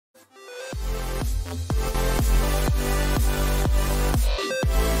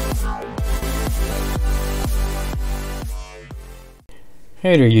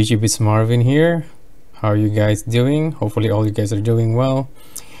Hey there YouTube, it's Marvin here. How are you guys doing? Hopefully all you guys are doing well.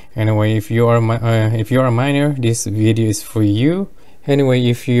 Anyway, if you are a miner, this video is for you. Anyway,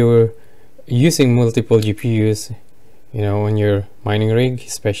 if you're using multiple GPUs, on your mining rig,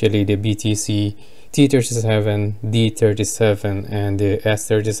 especially the BTC T37, D37 and the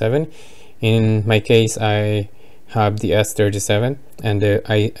S37. In my case, I have the S37, and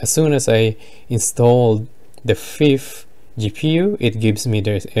as soon as I installed the fifth GPU, it gives me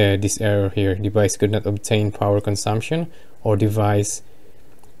this error here: device could not obtain power consumption, or device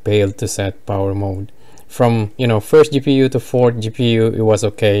failed to set power mode. From first GPU to fourth GPU, it was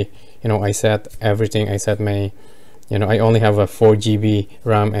okay. I set everything. I set my I only have a 4 GB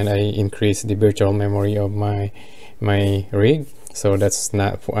RAM, and I increased the virtual memory of my rig. So that's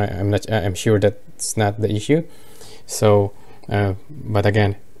not, I'm sure that's not the issue. So but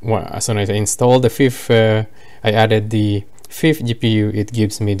again, as soon as I installed the fifth, I added the fifth GPU, it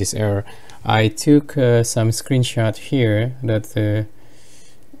gives me this error. I took some screenshot here that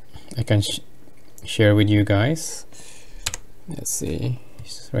I can share with you guys. Let's see,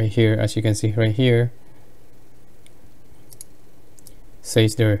 it's right here. As you can see right here,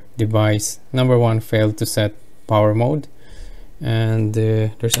 says their device number 1 failed to set power mode, and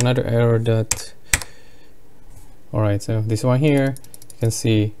there's another error that, alright, so this one here, you can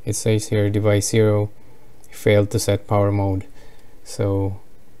see it says here device 0 failed to set power mode. So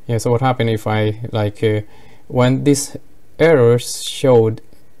yeah, so what happened if I when this errors showed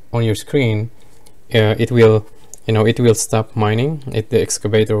on your screen, it will it will stop mining. The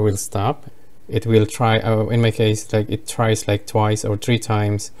excavator will stop. It will try, in my case, it tries twice or 3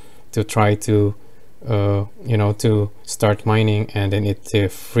 times to try to to start mining, and then it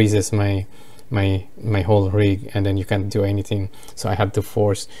freezes my whole rig, and then you can't do anything. So I have to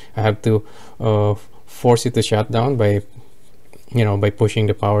force it to shut down by by pushing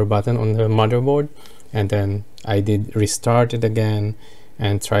the power button on the motherboard, and then I did restart it again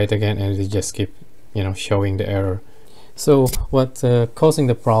and try it again, and it just keep showing the error. So what causing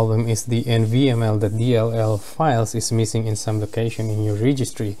the problem is the NVML.dll files is missing in some location in your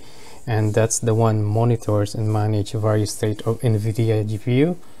registry, and that's the one monitors and manage various state of NVIDIA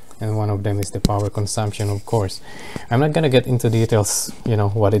GPU, and one of them is the power consumption, of course. I'm not gonna get into details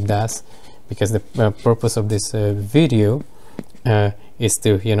what it does, because the purpose of this video is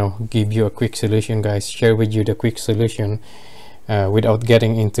to give you a quick solution, guys, share with you the quick solution without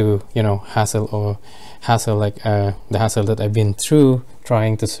getting into hassle like the hassle that I've been through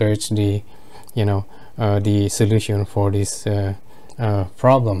trying to search the the solution for this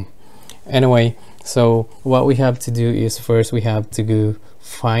problem. Anyway, so what we have to do is, first we have to go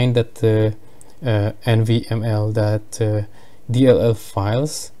find that NVML.dll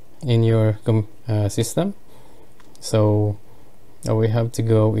files in your system. So what we have to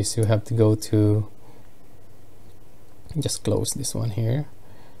go is, you have to go to, just close this one here.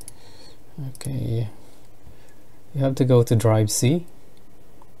 Okay, you have to go to drive C.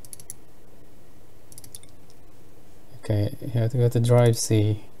 Okay, you have to go to drive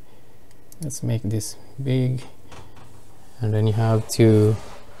C. Let's make this big, and then you have to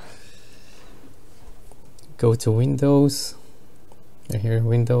go to Windows. Here,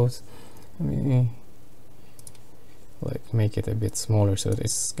 Windows. Let me make it a bit smaller so that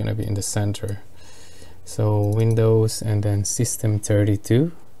it's gonna be in the center. So Windows, and then System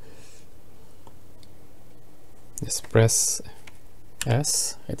 32. Just press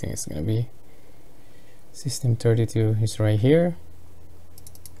S. I think it's gonna be System 32 is right here,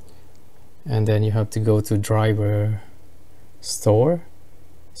 and then you have to go to driver store.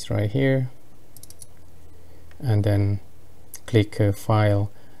 It's right here, and then click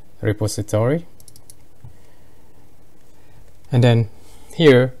file repository, and then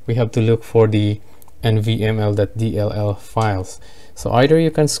here we have to look for the NVML.dll files. So either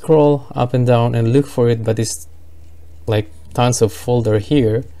you can scroll up and down and look for it, but it's tons of folder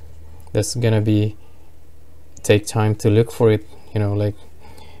here. That's gonna be take time to look for it.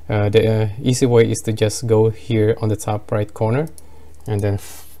 The easy way is to just go here on the top right corner, and then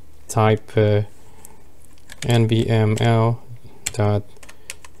type NVML.dll,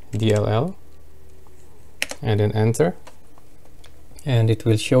 and then enter, and it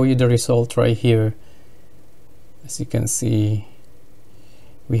will show you the result right here. As you can see,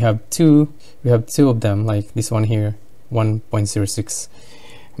 we have two of them, like this one here, 1.06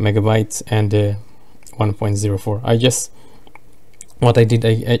 megabytes, and 1.04. What I did,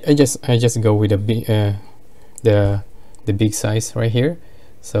 I just go with the big size right here.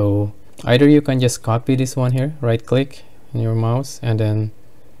 So either you can just copy this one here, right click on your mouse, and then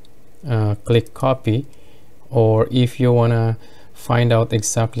click copy, or if you wanna find out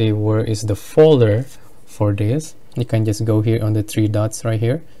exactly where is the folder for this, you can just go here on the three dots right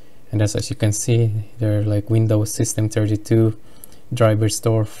here, and as you can see, they're like Windows System 32 driver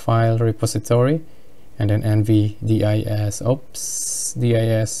store file repository, and then NVDIS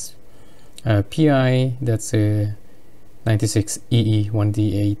DIS PI, that's a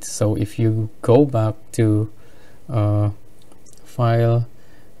 96EE1D8. So if you go back to file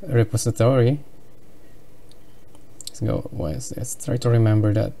repository, let's try to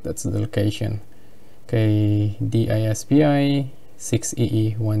remember that's the location. Okay, DISPI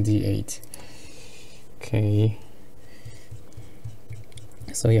 6EE1D8. Okay,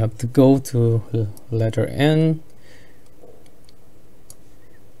 so you have to go to letter N.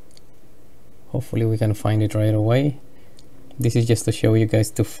 Hopefully we can find it right away. This is just to show you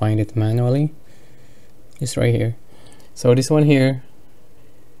guys to find it manually. It's right here. So this one here,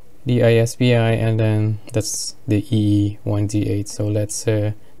 DISPI, and then that's the EE1D8. So let's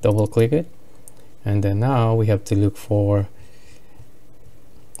double click it, and then now we have to look for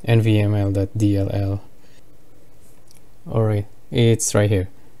NVML.dll. Alright, it's right here.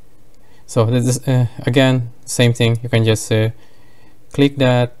 So this is again same thing. You can just click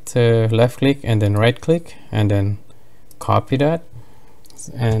that, left click and then right click, and then copy that.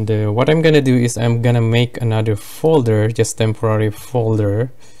 And what I'm gonna do is I'm gonna make another folder, just temporary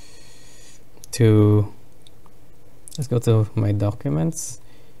folder, to let's go to my documents.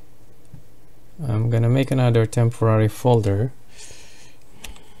 I'm gonna make another temporary folder.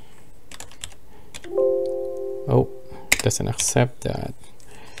 Oh, doesn't accept that.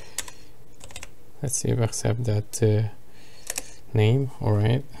 Let's see if I accept that name. All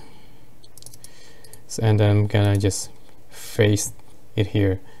right, so, and I'm gonna just paste it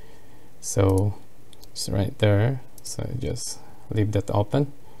here, so it's right there, so just leave that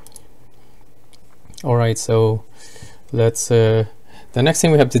open. All right, so let's the next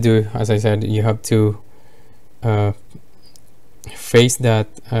thing we have to do, as I said, you have to paste that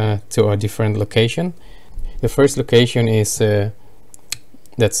to a different location. The first location is that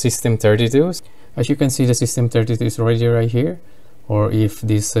System32. As you can see, the System32 is already right here, or if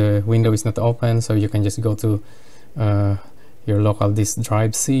this window is not open, so you can just go to your local disk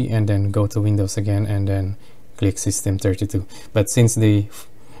drive C and then go to Windows again and then click System32. But since the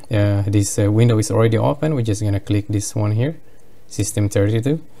this window is already open, we're just gonna click this one here,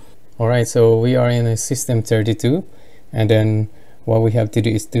 System32. All right, so we are in a System32, and then what we have to do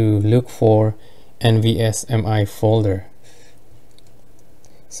is to look for NVSMI folder.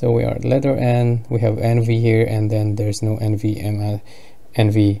 So we are at letter N, we have NV here, and then there's no NVSMI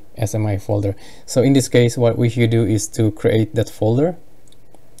folder. So in this case, what we should do is to create that folder.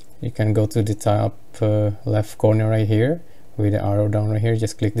 You can go to the top left corner right here with the arrow down right here,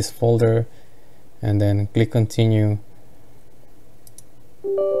 just click this folder and then click continue,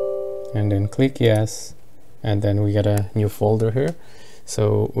 and then click yes, and then we got a new folder here.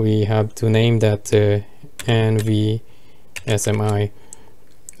 So we have to name that NVSMI.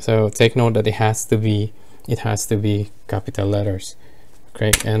 So take note that it has to be capital letters.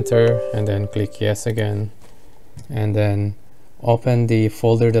 Click enter and then click yes again, and then open the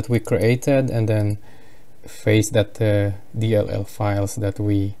folder that we created and then paste that DLL files that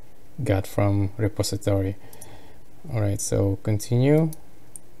we got from repository. All right, so continue.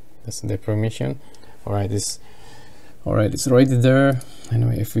 That's the permission. All right, it's already there.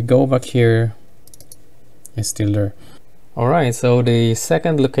 Anyway, if we go back here, it's still there. All right, so the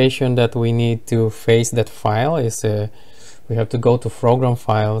second location that we need to paste that file is we have to go to program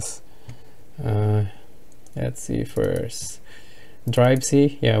files. Let's see first, drive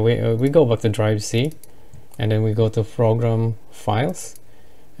C. Yeah, we go back to drive C, and then we go to program files,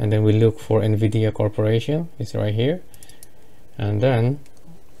 and then we look for NVIDIA Corporation. It's right here, and then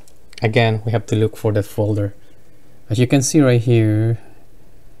again we have to look for that folder. As you can see right here,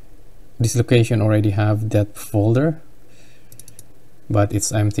 this location already have that folder, but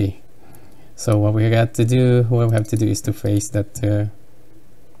it's empty. So what we have to do is to paste that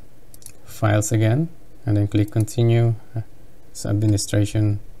files again, and then click continue. It's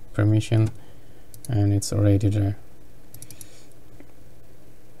administration permission, and it's already there.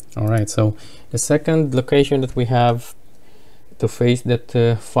 All right, so the second location that we have to paste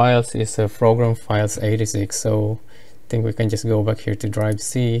that files is program files 86. So I think we can just go back here to drive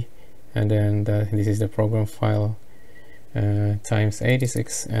C, and then this is the program file times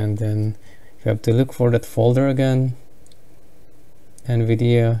 86, and then you have to look for that folder again,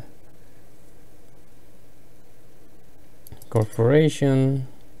 NVIDIA Corporation,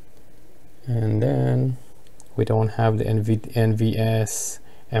 and then we don't have the NVSMI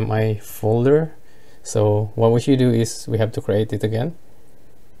folder, So what we should do is we have to create it again.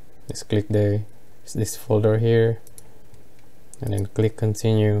 Just click this folder here and then click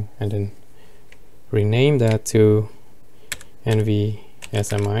continue and then rename that to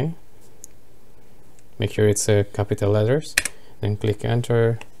NVSMI. Make sure it's capital letters, then click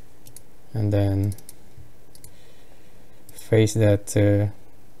enter and then paste that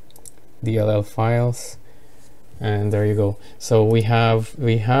DLL files, and there you go. So we have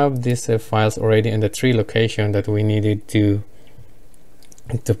these files already in the 3 location that we needed to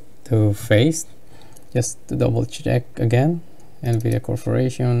paste. Just to double check again, NVIDIA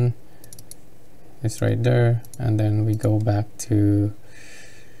Corporation is right there, and then we go back to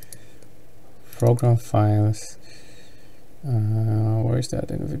program files. Where is that?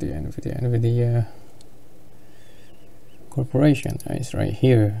 NVIDIA Corporation is right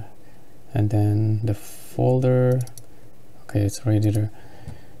here, and then the folder, okay, it's already there.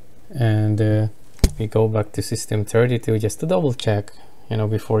 And we go back to system32 just to double check, you know,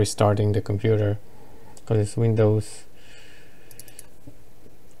 before restarting the computer, because it's Windows.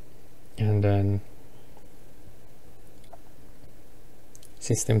 And then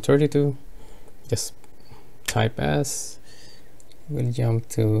system32, just type S, we'll jump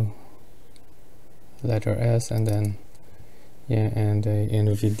to letter S, and then and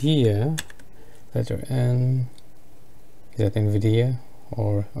NVIDIA, letter N, is that NVIDIA,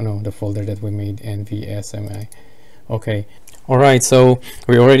 or oh no, the folder that we made, NVSMI. Okay, all right, so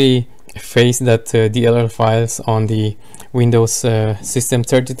we already faced that DLL files on the Windows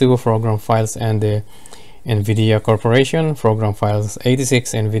system32 program files and the NVIDIA Corporation program files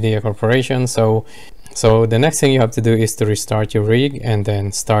 86 NVIDIA Corporation. So the next thing you have to do is to restart your rig and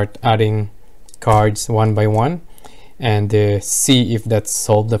then start adding cards one by one and see if that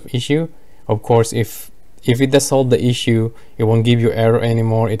solved the issue. Of course, if it does solve the issue, it won't give you error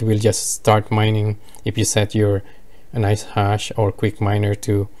anymore. It will just start mining if you set your Nicehash or quick miner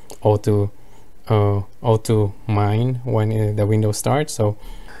to auto mine when the window starts. So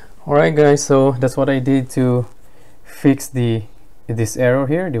alright guys, so that's what I did to fix this error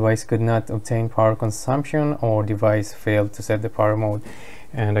here. Device could not obtain power consumption, or device failed to set the power mode.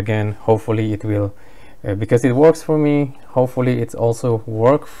 And again, hopefully it will, because it works for me, hopefully it's also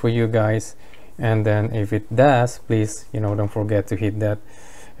work for you guys. And then if it does, please, you know, don't forget to hit that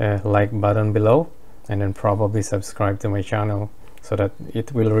like button below, and then probably subscribe to my channel, so that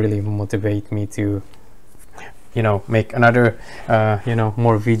it will really motivate me to, you know, make another you know,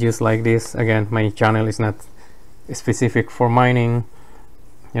 more videos like this. Again, my channel is not specific for mining.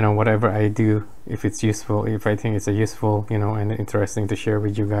 You know, whatever I do, if it's useful, if I think it's a useful, you know, and interesting to share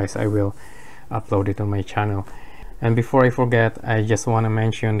with you guys, I will upload it on my channel. And before I forget, I just want to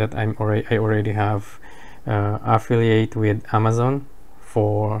mention that I already have affiliate with Amazon.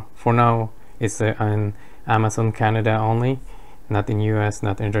 For now, it's an Amazon Canada only, not in US,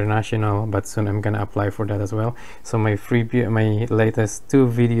 not international, but soon I'm gonna apply for that as well. So my latest 2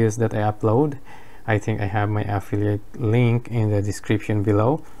 videos that I upload, I think I have my affiliate link in the description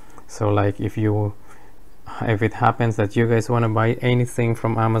below. So like if it happens that you guys want to buy anything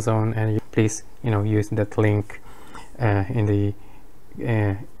from Amazon, and please, you know, use that link in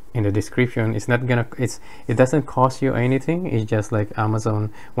the description. It's not gonna, it doesn't cost you anything. It's just like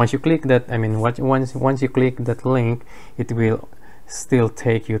Amazon, once you click that, I mean, once you click that link, it will still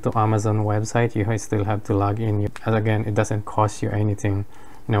take you to Amazon website. You still have to log in, and again, it doesn't cost you anything.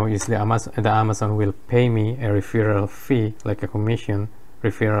 You know, it's the Amazon will pay me a referral fee, like a commission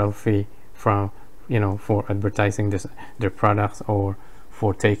referral fee from, you know, for advertising their products, or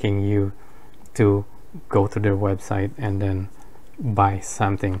for taking you to go to their website and then buy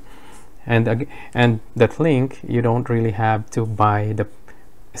something. And that link, you don't really have to buy the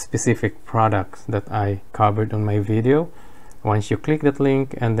specific products that I covered on my video. Once you click that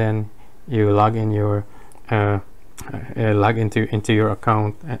link and then you log in your log into your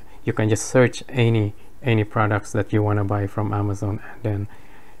account, you can just search any products that you want to buy from Amazon, and then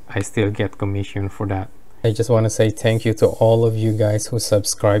I still get commission for that. I just want to say thank you to all of you guys who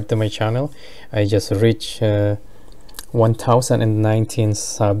subscribed to my channel. I just reached 1019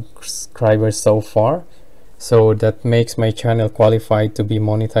 subscribers so far, so that makes my channel qualified to be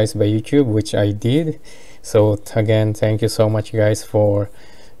monetized by YouTube, which I did. So again, thank you so much guys for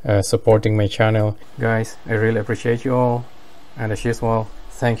supporting my channel. Guys, I really appreciate you all, and as usual,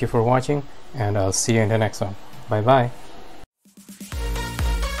 thank you for watching, and I'll see you in the next one. Bye bye.